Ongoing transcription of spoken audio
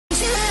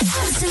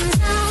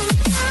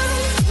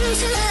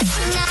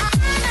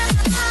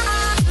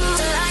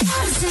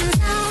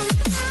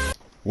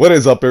What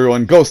is up,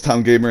 everyone? Ghost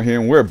Town Gamer here,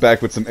 and we're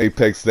back with some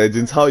Apex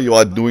Legends. How you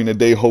all doing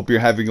today? Hope you're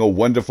having a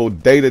wonderful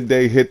day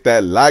today. Hit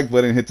that like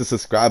button, hit the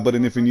subscribe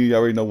button if you're new. You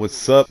already know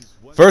what's up.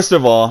 First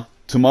of all,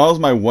 tomorrow's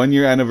my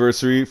 1-year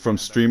anniversary from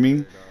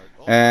streaming,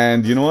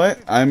 and you know what?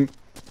 I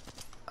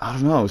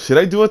don't know. Should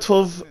I do a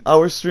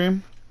 12-hour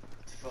stream?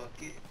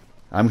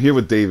 I'm here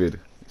with David.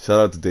 Shout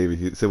out to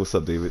David. Say what's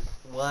up, David.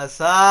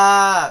 What's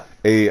up?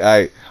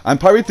 Hey, I'm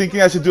probably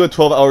thinking I should do a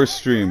 12-hour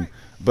stream,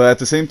 but at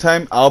the same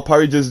time, I'll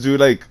probably just do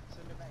like.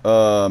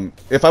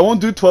 If I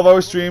won't do a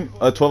 12-hour stream,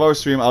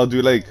 I'll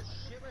do like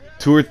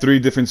 2 or 3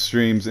 different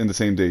streams in the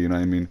same day, you know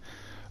what I mean?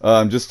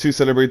 Just to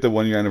celebrate the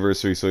 1-year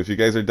anniversary. So if you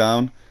guys are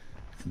down,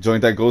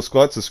 join that Ghost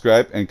Squad,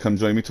 subscribe, and come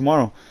join me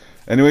tomorrow.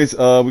 Anyways,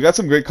 we got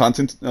some great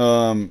content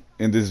in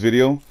this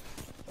video.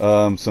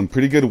 Some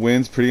pretty good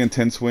wins, pretty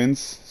intense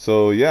wins.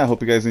 So yeah, I hope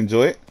you guys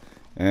enjoy it.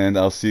 And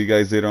I'll see you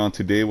guys later on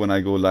today when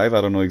I go live.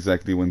 I don't know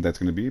exactly when that's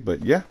going to be,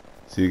 but yeah.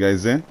 See you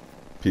guys then.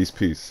 Peace,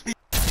 peace.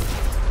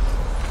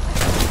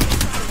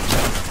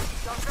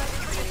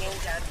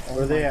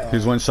 Where they at?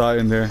 He's one shot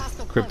in there.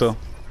 Crypto.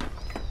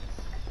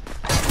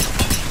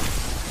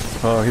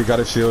 Oh, he got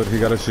a shield. He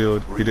got a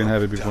shield. He didn't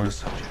have it before.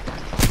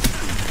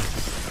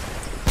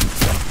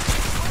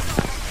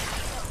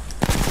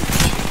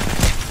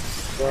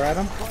 Where at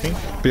him? Pink?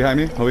 Behind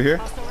me, over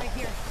here.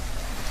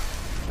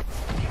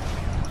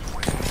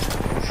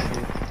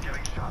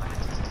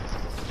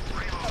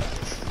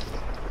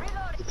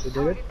 Did you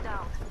do it?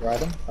 Where at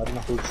him? I don't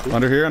know who to shoot.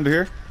 Under here, under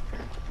here.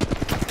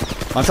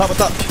 On top, on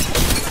top.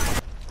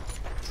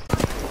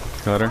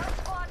 Got her.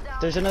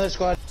 There's another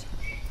squad.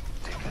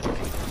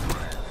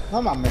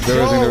 Come on, man. They're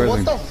raising, they're What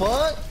raising. the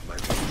fuck?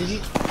 Did you?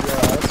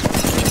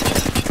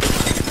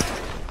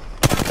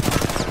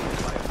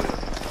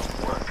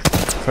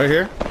 Right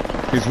here.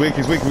 He's weak,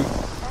 he's weak. We've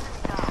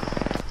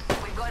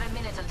got a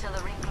minute until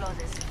the ring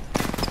closes.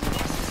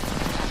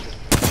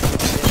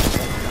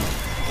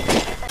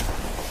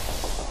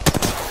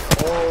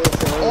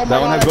 Oh That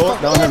one had gold,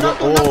 that one had gold.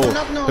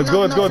 Oh, no, let's go,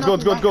 let's go, let's go,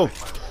 let's go, let's go.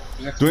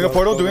 Doing a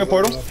portal, doing a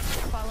portal.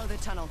 Follow the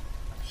tunnel.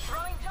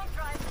 Throwing jump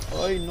drive.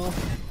 Oh no.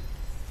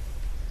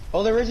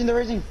 Oh, they're raising, they're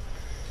raising.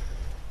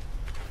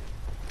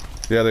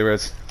 Yeah, they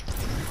res.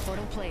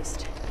 Portal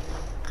placed.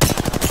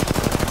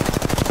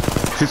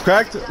 She's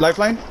cracked.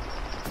 Lifeline.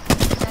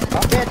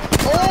 I'm dead.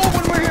 Oh,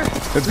 when we're here.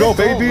 Let's go,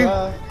 baby.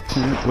 bruh.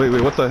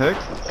 Wait, what the heck?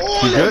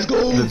 Oh, You let's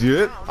good? go.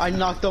 Legit? I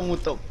knocked them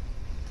with the.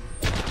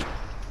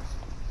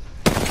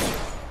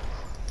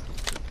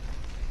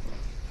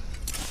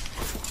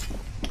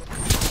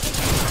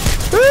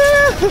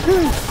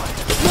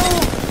 No,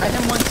 I hit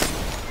him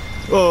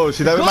once. Oh,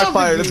 she died with my Go,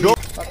 fire. baby. Let's go.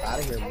 Fuck out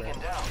of here, bro.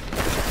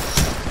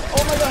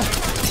 Oh my god.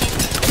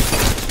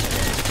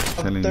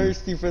 Telling I'm you.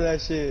 thirsty for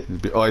that shit.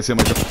 Oh, I see him.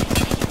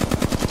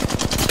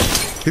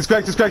 He's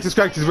cracked, he's cracked, he's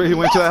cracked. He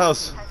went to that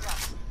house.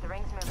 The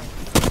ring's moving.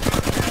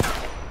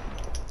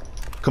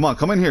 Come on,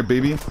 come in here,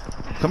 baby.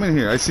 Come in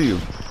here. I see you.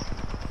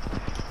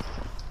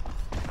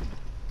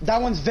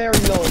 That one's very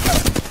low.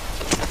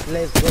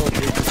 Let's go,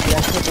 dude.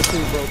 Yeah, triple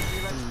 2, bro.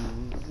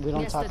 We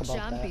don't Guess talk the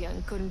about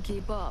champion couldn't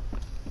keep up.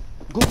 that.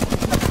 Go.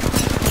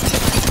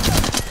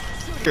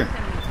 Here.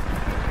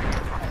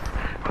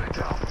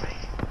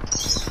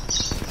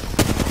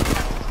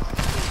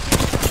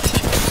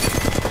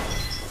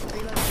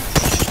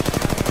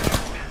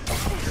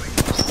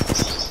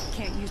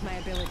 Can't use my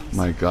abilities.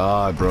 My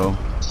God, bro.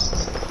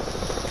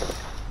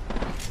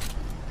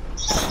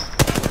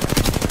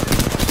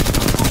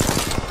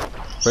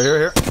 Right here,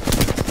 here.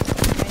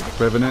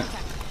 Revenant.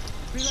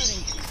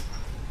 Reloading.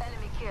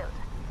 Enemy killed.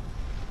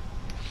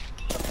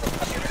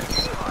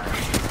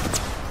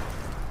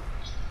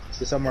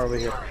 See somewhere over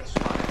here.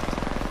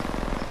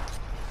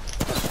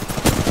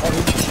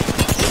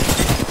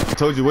 I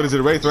told you, what is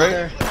it, Wraith, right?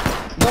 There.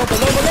 No, below.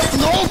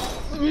 No!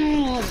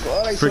 Oh,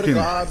 God, I swear to Freaking-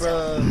 God,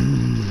 bro.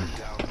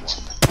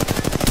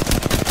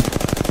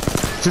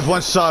 Just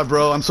one shot,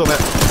 bro. I'm so mad.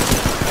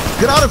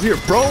 Get out of here,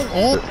 bro.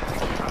 Oh.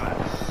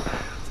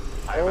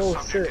 Oh,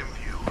 shit.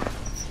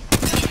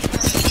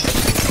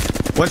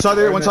 One shot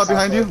there, one shot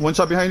behind you, one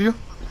shot behind you.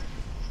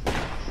 Less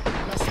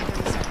than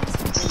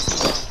 30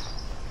 seconds.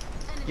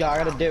 Yeah, I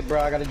gotta dip,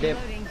 bro. I gotta dip.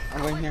 Reloading.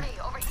 I'm going here.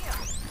 Over here.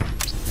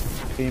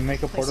 Can you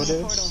make a portal,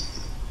 Placing dude? portal.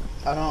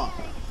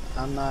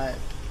 I'm not.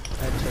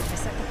 I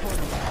set the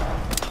portal.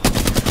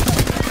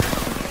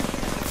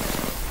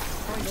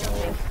 Point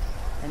jumping.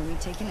 Enemy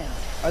taken out.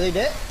 Are they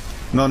dead?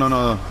 No, no,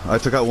 no, no. I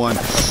took out one.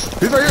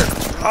 He's right here.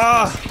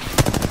 Ah!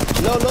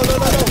 Low.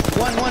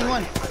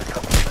 One.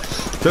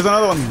 There's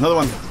another one, another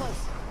one.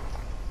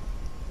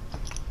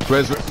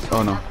 Res.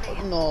 Oh no.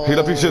 No. Heal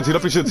up your shields, heal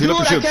up your shields, heal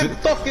up your Dude, I shields.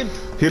 can't fucking.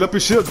 Heal up your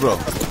shield, bro.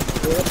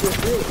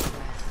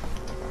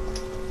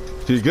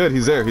 He's good,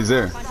 he's there, he's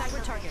there. Contact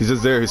with target. He's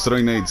just there, he's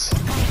throwing nades.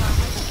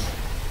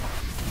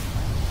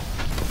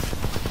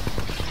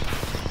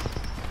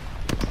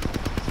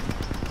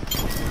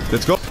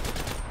 Let's go.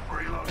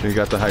 You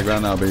got the high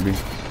ground now, baby.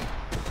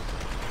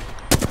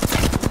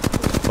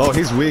 Oh,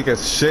 he's weak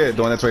as shit.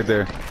 The one that's right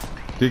there.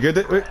 You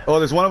good? Wait. Oh,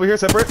 there's one over here,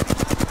 separate.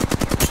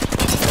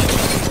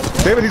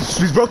 David,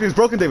 he's broken. He's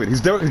broken, David. He's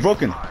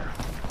broken.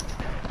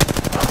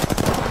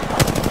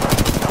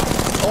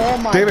 Oh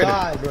my David.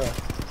 god, bro.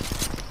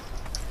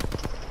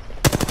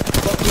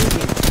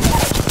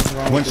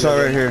 One shot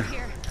right here.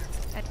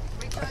 I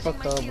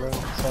fucked up, bro.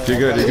 Sorry. You're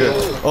good. You're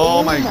good.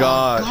 Oh my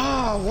god.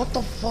 God, what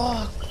the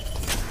fuck?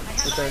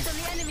 Okay.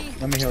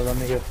 Let me heal. Let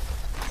me heal.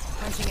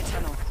 Punching a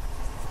tunnel.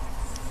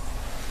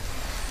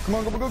 Come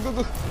on, go.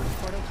 Portal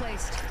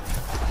placed.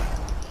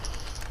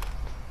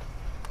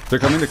 They're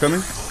coming. They're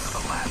coming. What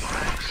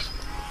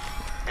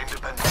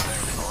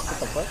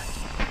the fuck?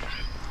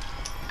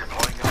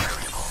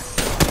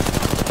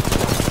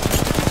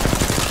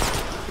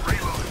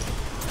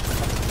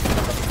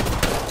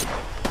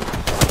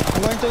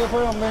 I'm going to the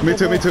portal. I'm going Me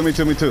to the too. Me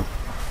too.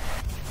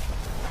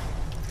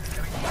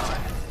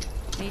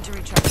 Need to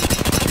recharge.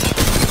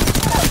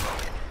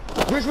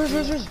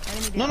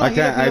 Where's? No, I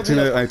can't. I heal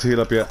up. need to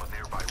heal up yet.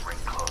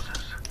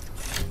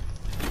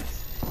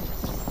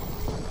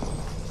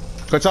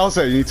 Coach Alce,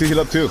 you need to heal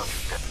up too.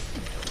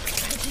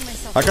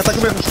 I got that.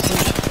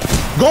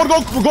 Gold,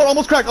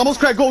 almost cracked,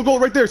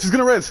 gold, right there. She's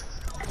gonna res.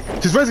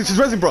 She's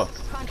resing, bro.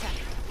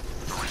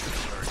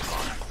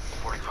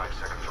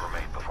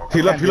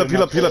 Heal up your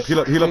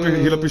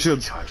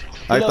shields.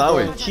 I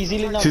thought it. She's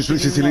healing up.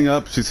 She's healing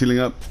up. She's healing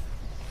up.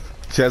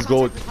 She has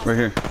gold right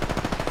here.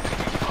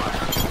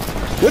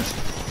 What?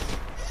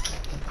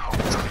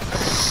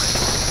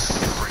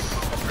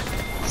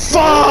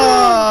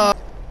 Fuck!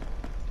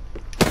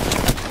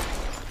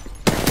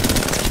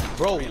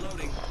 Bro. Oh my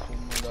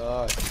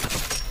god.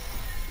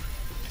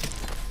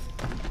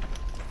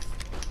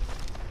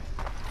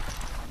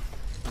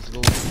 Let's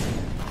go.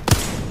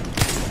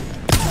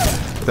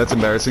 That's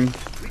embarrassing.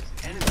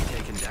 Enemy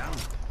taken down.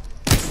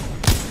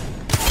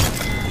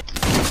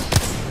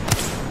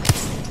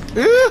 I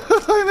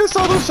missed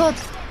all those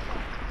shots.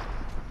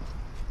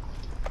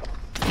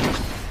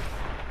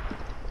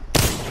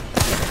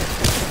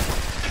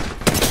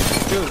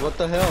 Dude, what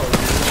the hell?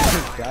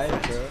 This guy,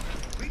 bro.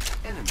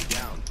 Enemy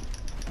down.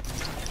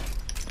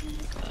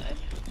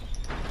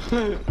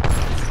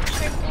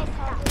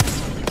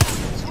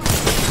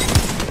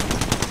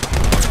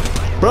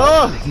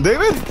 Bro,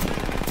 David?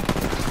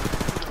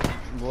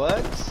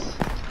 What?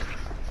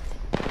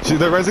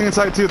 They're resing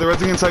inside too. They're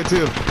resing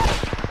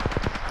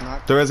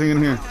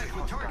in here.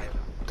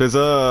 There's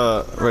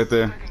a right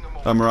there.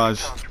 A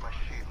Mirage.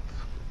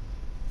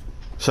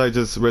 Should I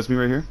just res me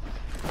right here?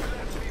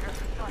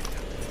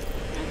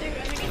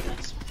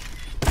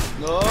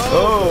 No.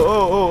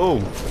 Oh.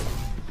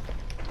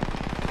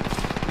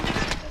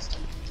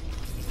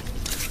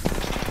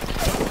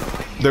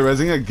 They're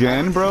resing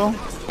again, bro?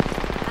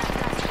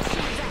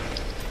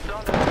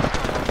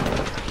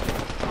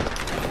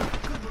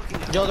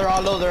 Yo, they're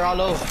all low.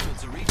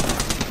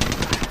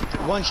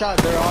 One shot,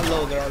 they're all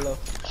low.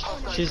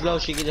 She's low,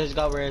 she just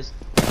got res.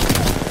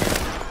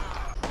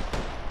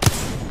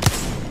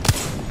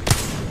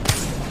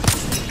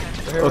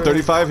 Oh,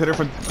 35, hit her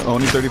for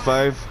only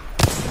 35.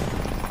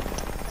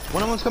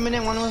 One of them's coming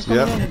in, Yep.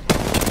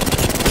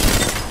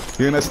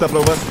 You're gonna step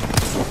over?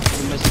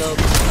 You messed up.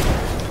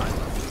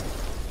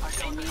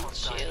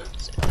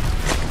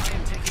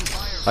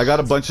 I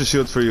got a bunch of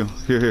shields for you.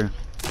 Here.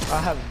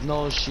 I have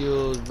no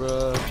shields,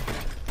 bro.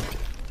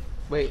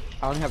 Wait,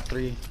 I only have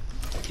 3.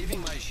 Giving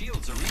my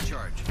shields a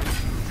recharge.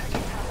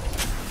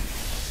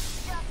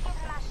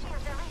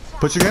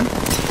 Pushing in.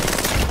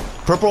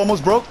 Purple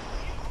almost broke.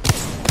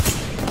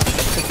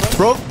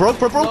 Broke,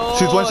 purple. No,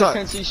 She's one I shot.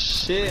 can't see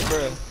shit,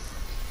 bro.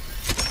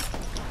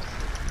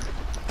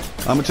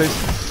 I'm gonna chase.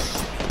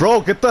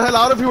 Bro, get the hell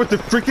out of here with the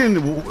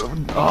freaking.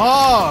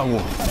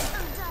 Oh!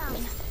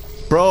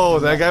 Bro,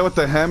 that guy with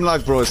the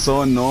hemlock, bro, is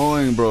so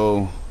annoying,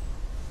 bro.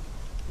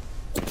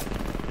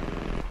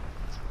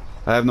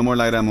 I have no more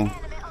light ammo.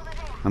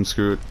 I'm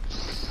screwed.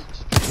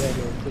 Yeah,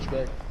 bro, push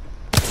back.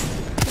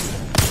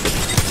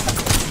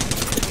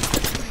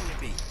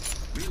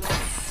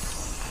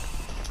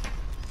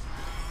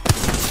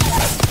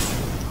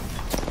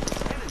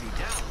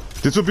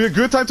 This would be a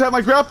good time to have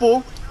my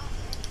grapple.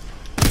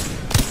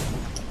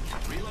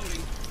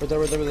 Right there.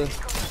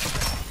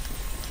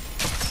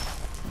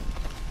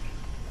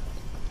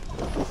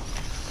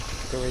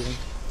 Go raising.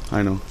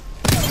 I know.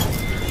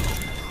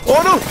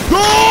 Oh no!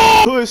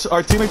 Go! Push!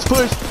 Our teammates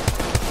push!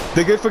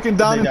 They get freaking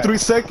down in 3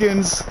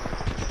 seconds.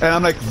 And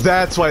I'm like,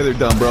 that's why they're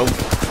dumb, bro.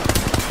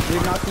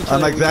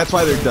 I'm like, that's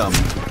why they're dumb.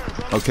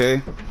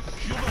 Okay?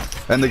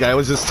 And the guy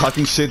was just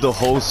talking shit the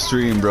whole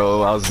stream,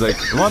 bro. I was like,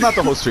 well, not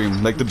the whole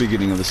stream, like the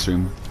beginning of the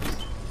stream.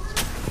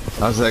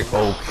 I was like,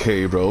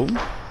 okay, bro.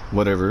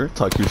 Whatever,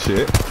 talk your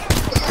shit.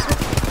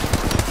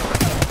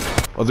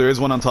 Oh, there is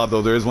one on top,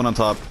 though. There is one on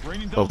top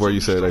of where you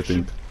said, I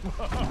think.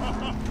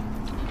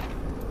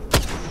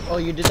 Oh,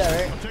 you did that,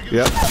 right?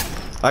 Yep.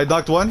 I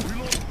knocked one.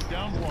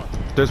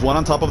 There's one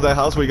on top of that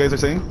house where you guys are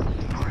saying.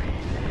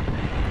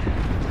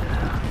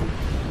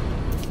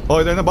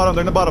 Oh, they're in the bottom.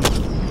 They're in the bottom.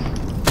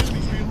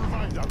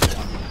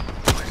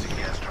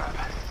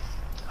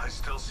 I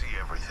still see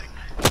everything.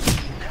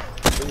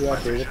 You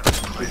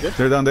upgraded. You good?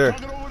 They're down there.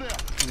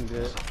 I'm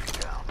good.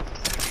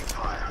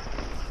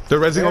 They're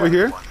rezzing over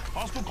here.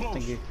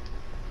 Thank you.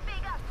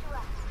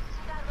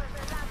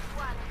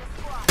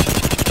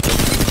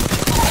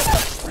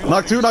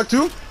 Knock two, knock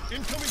two.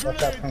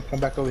 Watch out, come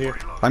back over here.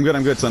 I'm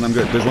good, son. I'm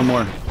good. There's one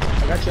more.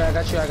 I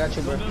got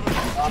you, bro.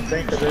 I'm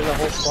saying because there's a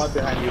whole squad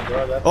behind you,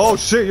 bro. That's Oh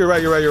shit, you're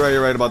right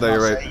about that.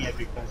 You're I'm right. saying it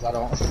because I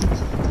don't.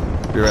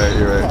 You're right.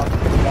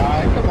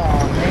 Guy, come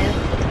on, man.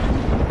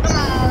 Come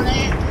on,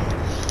 man.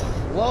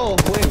 Whoa,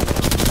 wait.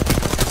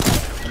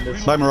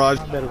 Bye, Mirage.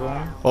 Better go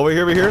on. Over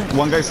here.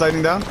 One guy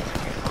sliding down.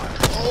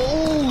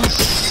 Oh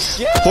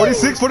shit!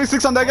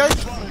 46 on that guy.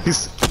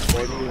 He's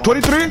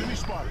 23.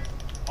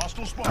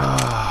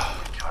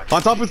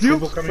 On top with you.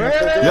 People coming up.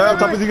 Yeah, on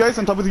top with you guys.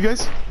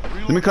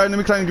 Let me climb.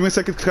 Give me a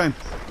second to climb.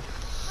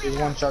 He's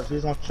one shot.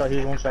 I'm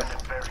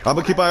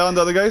gonna keep an eye on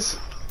the other guys.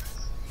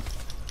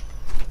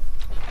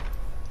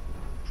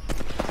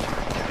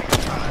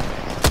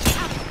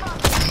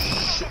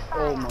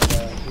 Oh my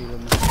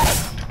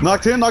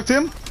god. Knocked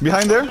him.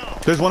 Behind there.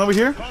 There's one over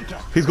here.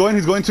 He's going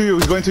to you.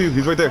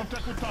 He's right there.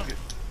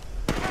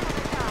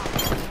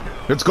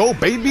 Let's go,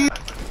 baby.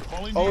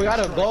 Oh, we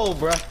gotta go,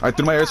 bro. I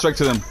threw my airstrike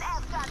to them.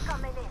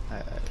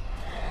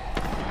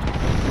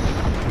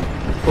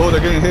 Oh,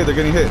 they're getting hit.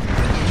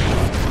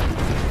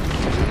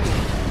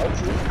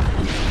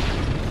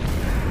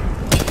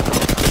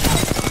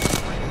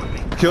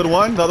 Killed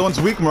one. The other one's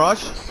weak,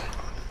 Mirage.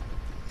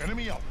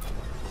 Enemy up.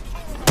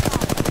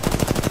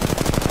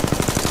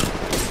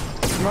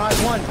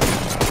 Mirage one.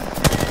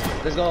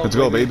 Let's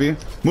go, baby.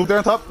 Move there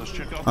on top.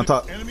 On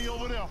top. Enemy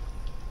over there.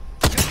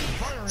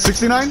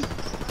 69.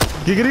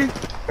 Giggity.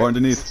 Or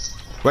underneath.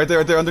 Right there,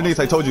 underneath.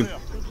 I told you.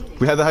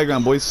 We had the high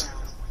ground, boys.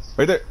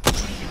 Right there.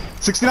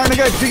 69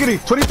 again. Giggity.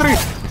 23.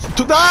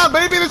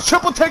 Baby, this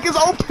triple take is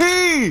OP.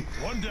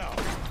 One down.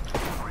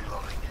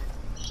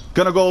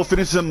 Gonna go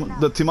finish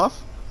the team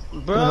off?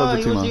 Bro,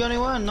 he was the only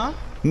one, no?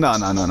 No.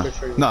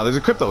 No, there's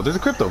a crypto. He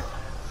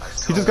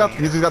just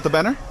got the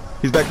banner.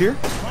 He's back here.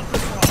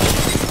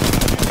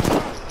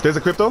 There's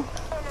a crypto.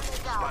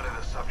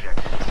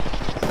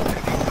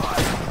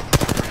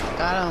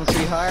 Got him,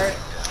 sweetheart.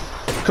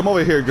 Come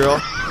over here, girl.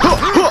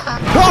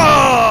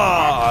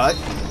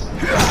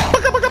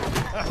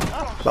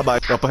 Bye bye.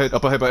 Up ahead.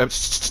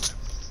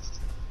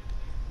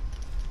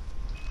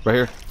 Right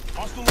here.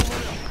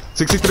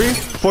 63,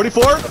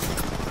 44,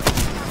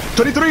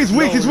 23. He's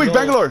weak.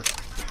 Bangalore.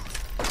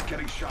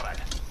 Getting shot at.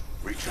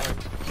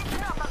 Recharge.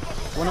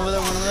 One over there.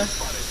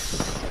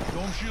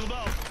 Dome shield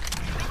out.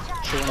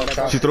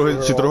 She threw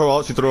her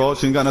ult.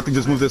 She ain't got nothing.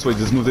 Just move this way.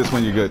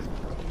 And you're good.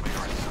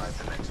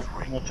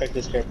 I'm gonna check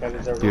this care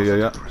package out.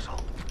 Yeah.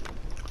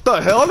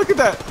 The hell? Look at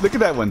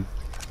that one.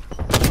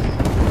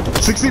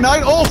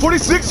 69. Oh,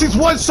 46. She's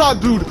one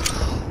shot, dude.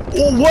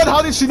 Oh, what?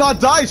 How did she not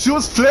die? She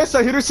was flashed.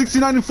 I hit her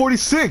 69 and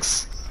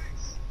 46.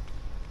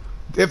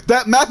 If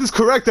that math is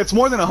correct, that's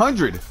more than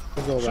 100.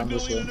 We'll go around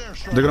this way.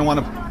 They're gonna want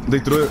to. They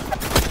threw it.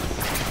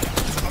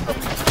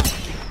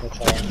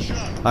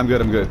 I'm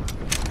good.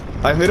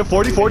 I hit a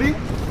 40.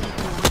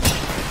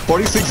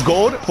 46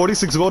 gold.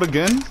 46 gold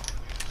again.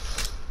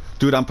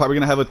 Dude, I'm probably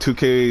gonna have a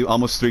 2k,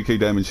 almost 3k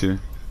damage here.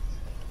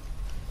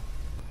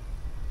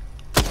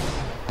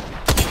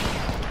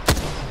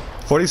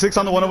 $46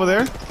 on the one over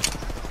there.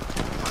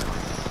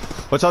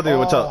 Watch out, dude.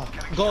 Watch out.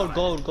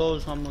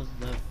 Gold's almost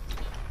there.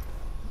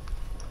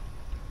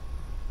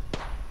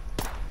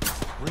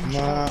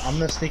 Nah, I'm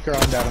gonna sneak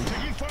around at him.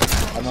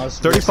 I know it's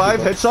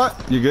 35 risky,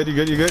 headshot. You good?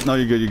 No,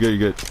 you're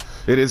good.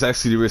 It is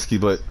actually risky,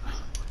 but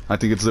I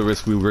think it's the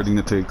risk we were willing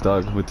to take,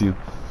 dog, with you.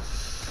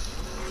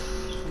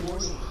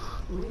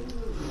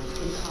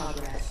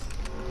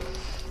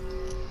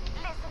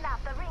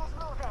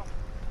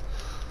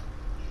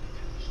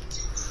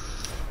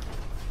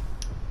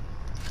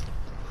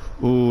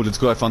 Ooh, let's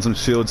go. I found some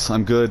shields.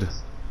 I'm good.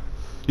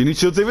 You need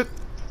shields, David?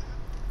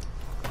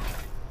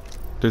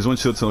 There's one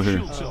shield cell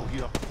here.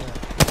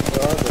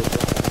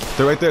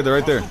 They're right there.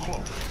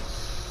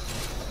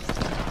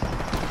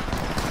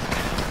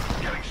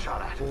 Getting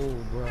shot at.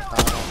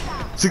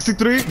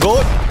 63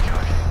 gold.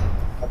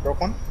 I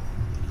broke one.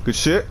 Good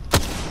shit.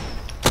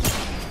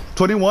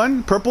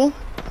 21 purple.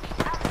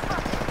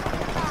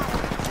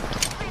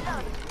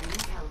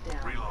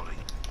 Reloading.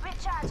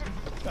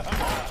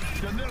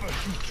 You'll never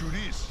shoot through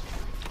this.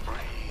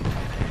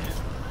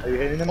 Are you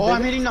hitting them? Oh,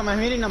 David? I'm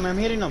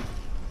hitting them.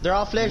 They're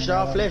all flash.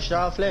 No,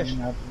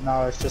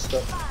 it's just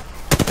a.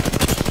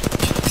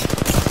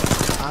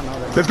 I know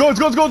that. Let's go.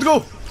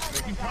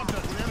 Making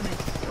contact with enemy.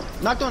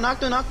 Knocked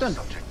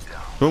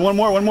one.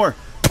 One more.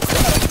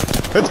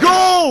 Let's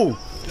go!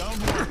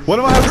 One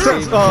of them has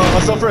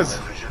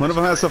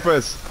a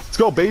self-res. Let's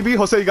go, baby.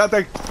 Jose, you got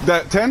that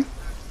 10?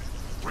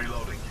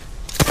 Reloading.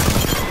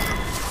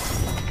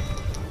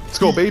 Let's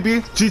go,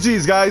 baby.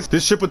 GG's, guys.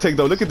 This triple take,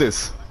 though. Look at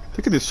this.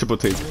 Look at this triple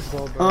take.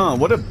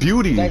 What a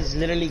beauty. You guys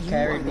literally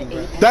carried me,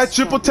 bro. That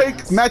triple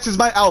take matches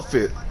my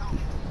outfit.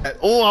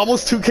 Oh,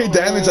 almost 2k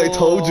damage, I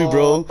told you,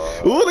 bro.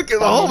 Ooh, look at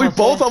we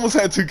both almost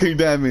had 2k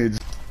damage.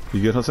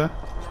 You good, Jose?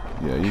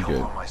 Yeah, you good.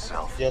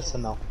 Myself. Yes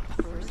and no.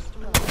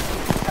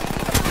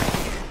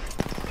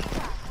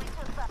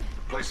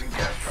 Placing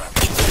gas trap.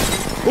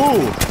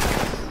 Ooh!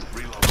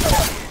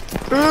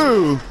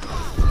 Ooh!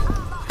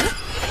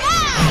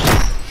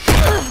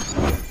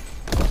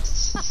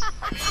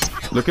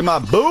 Look at my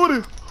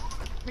booty!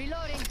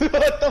 Reloading.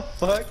 What the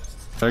fuck?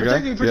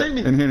 Okay. Protect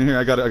me. In here,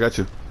 I got it, I got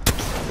you.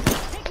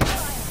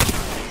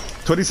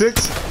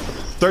 26,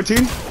 13.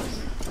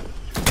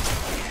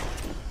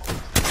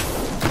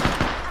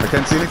 I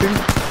can't see anything.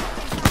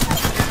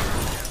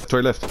 To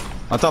our left.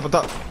 On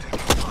top.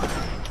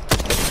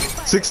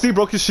 60,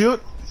 broke his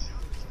shield.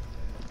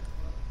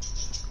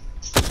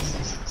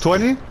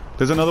 20.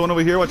 There's another one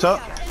over here, watch out.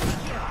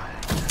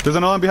 There's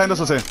another one behind us,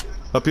 Jose.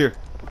 Up here.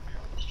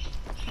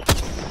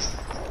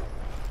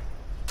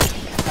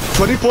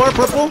 24,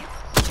 purple.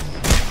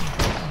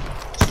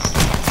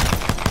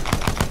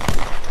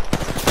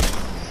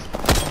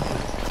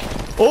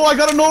 Oh, I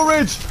got a no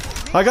ridge.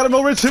 I got a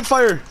no ridge hip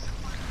fire.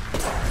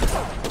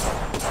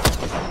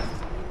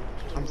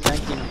 I'm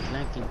flanking.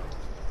 Enemy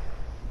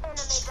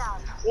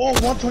down. Oh,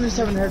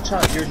 127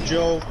 headshot. You're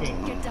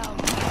joking. Get down.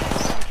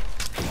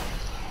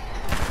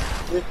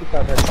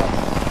 55 headshot.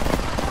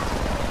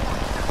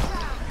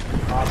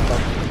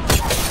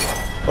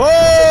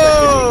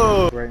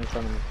 Oh! Right in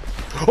front of me.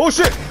 Oh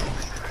shit!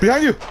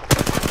 Behind you!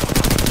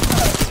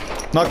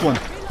 Knocked one.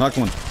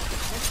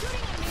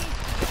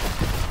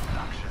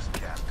 Noxious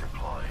gas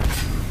deployed.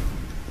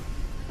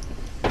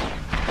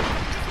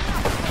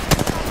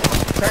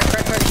 Crack.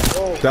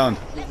 Oh, Down.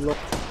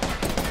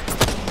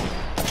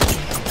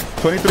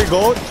 23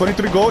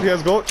 gold. He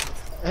has gold.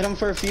 Hit him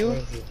for a few.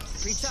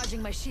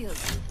 Recharging my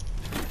shields.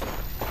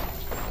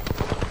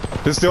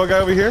 There's still a guy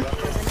over here.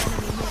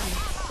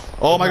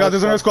 Oh my god,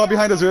 there's another squad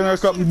behind us.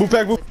 Move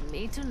back, move. With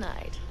me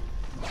tonight.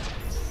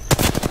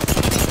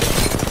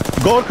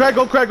 Gold crack.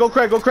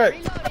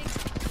 Reloading.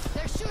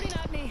 They're shooting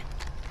at me.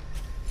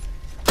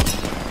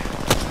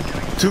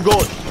 2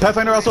 gold.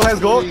 Pathfinder also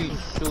has gold.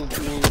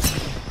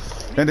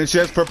 And then she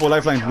has purple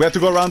lifeline. We have to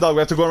go around, dog. We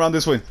have to go around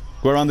this way.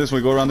 Go around this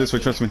way,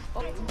 trust me.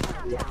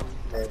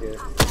 right here.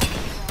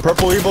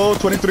 Purple Evo,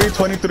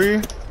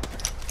 23.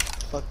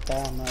 Fuck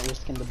that, I'm not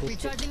risking the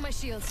boost. Recharging my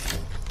shields.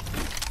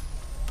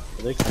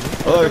 Are they coming?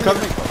 Oh, they're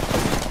coming.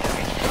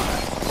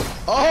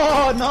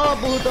 Oh no,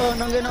 puto,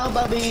 no gano,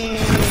 baby.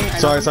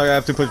 Sorry, I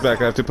have to push back.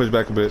 a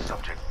bit.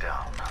 Subject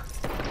down.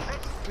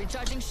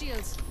 Recharging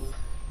shields.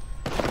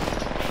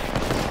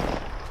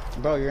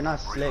 Bro, you're not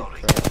slick, bro.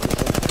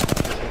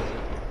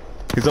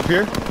 He's up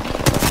here.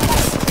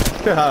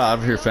 Get the hell out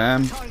of here,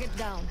 fam. Target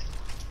down.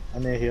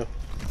 I'm near here.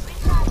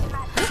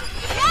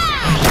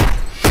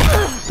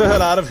 Get the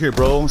hell out of here,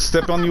 bro.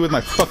 Stepped on you with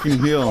my fucking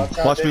heel.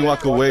 Watch me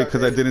walk away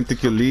because I didn't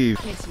think you'd leave.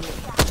 Hits me.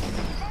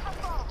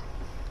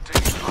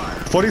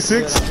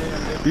 46.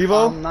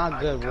 Evo. I'm not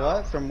good.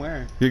 What? From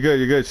where? You're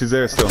good. She's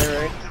there still.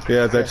 There, right?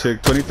 Yeah, it's that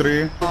chick.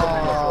 23.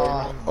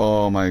 Oh,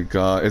 Oh my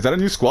god. Is that a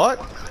new squad?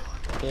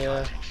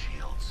 yeah.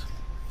 Shields.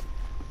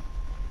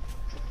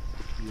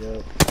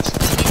 Yep.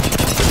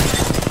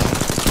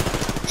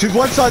 She's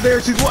one side there.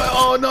 She's one.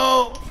 Oh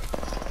no.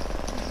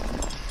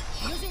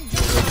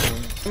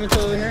 Coming to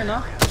over here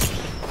now.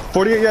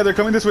 48. Yeah, they're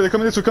coming this way.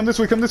 Come this way.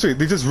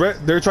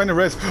 They're trying to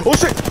res. Oh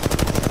shit.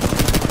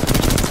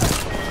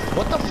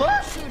 What the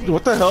fuck?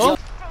 What the hell?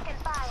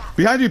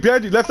 Behind you.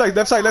 Left side.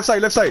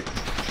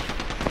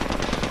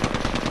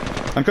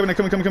 I'm coming.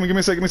 Give me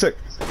a sec.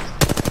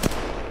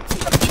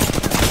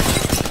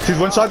 She's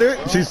one shot there.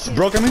 She's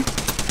broken me.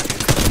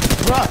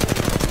 Bro.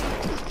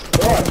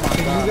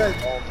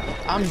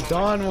 I'm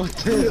done with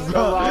this,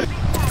 bro. Adding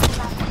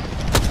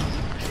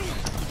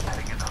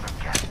another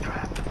gas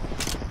trap.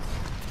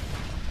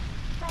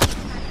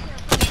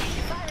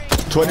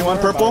 21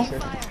 purple.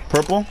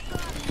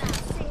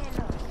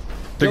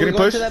 They're getting Yo, we going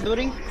pushed. to that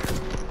building?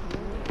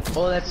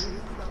 Oh, that's.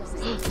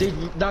 They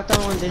knocked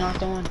down one.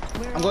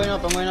 I'm going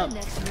up.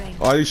 Next ring.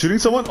 Are you shooting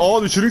someone? Oh,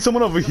 they're shooting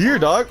someone over here,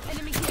 dog.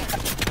 Enemy here.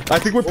 I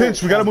think we're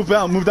pinched. We gotta move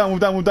down. Move down.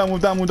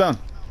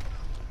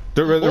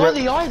 They're Oh, they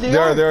are.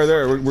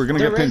 there. We're gonna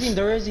get pinched.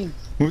 They're raising.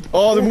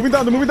 Oh, they're moving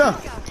down.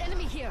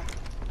 Enemy here.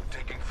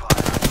 Taking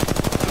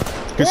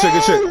fire. Good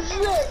shit.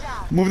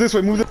 Move this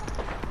way. Oh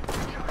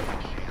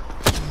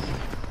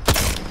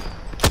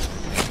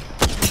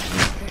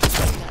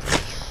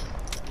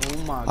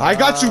my god. I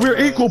got you. We're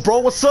equal, bro.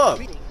 What's up?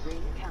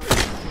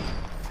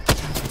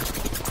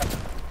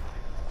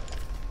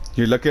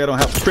 You're lucky I don't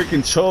have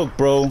freaking choke,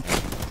 bro.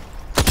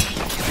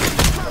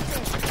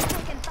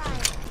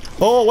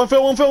 Oh, one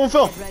fell.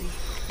 Ready.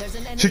 There's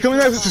an enemy. She's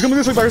coming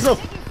this way by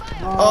herself.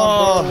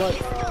 Oh,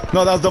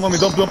 no, that was dumb on me.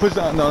 Don't push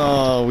down.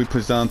 No, we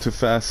pushed down too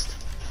fast.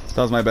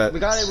 That was my bad. We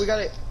got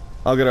it.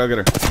 I'll get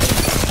her.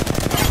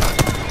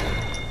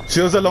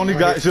 She was the lonely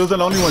guy. She was the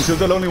lonely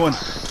one.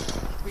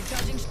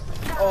 Recharging.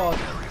 Oh,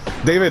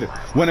 David,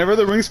 whenever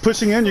the ring's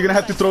pushing in, you're gonna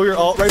have to throw your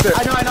ult right there.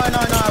 I know.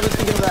 I was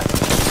thinking of that.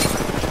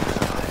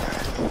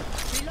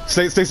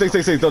 Stay.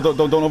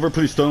 Don't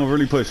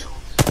overly push.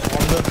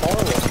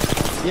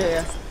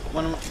 Yeah.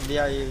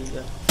 Yeah.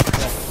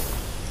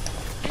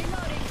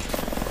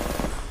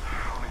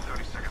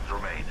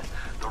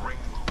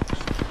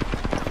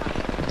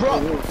 Bro!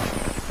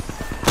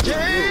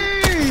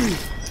 Yay!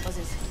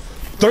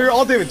 Throw your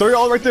all, David. Throw your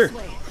all right there.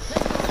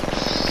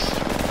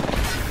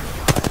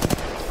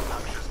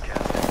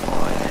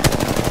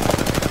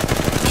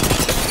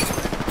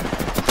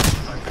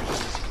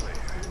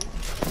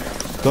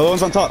 The other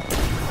one's on top.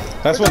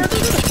 Last one.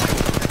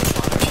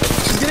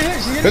 She's getting hit,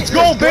 she's getting Let's hit.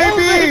 go,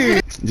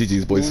 baby! GG's,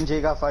 Me boys. and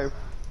Jay got fired.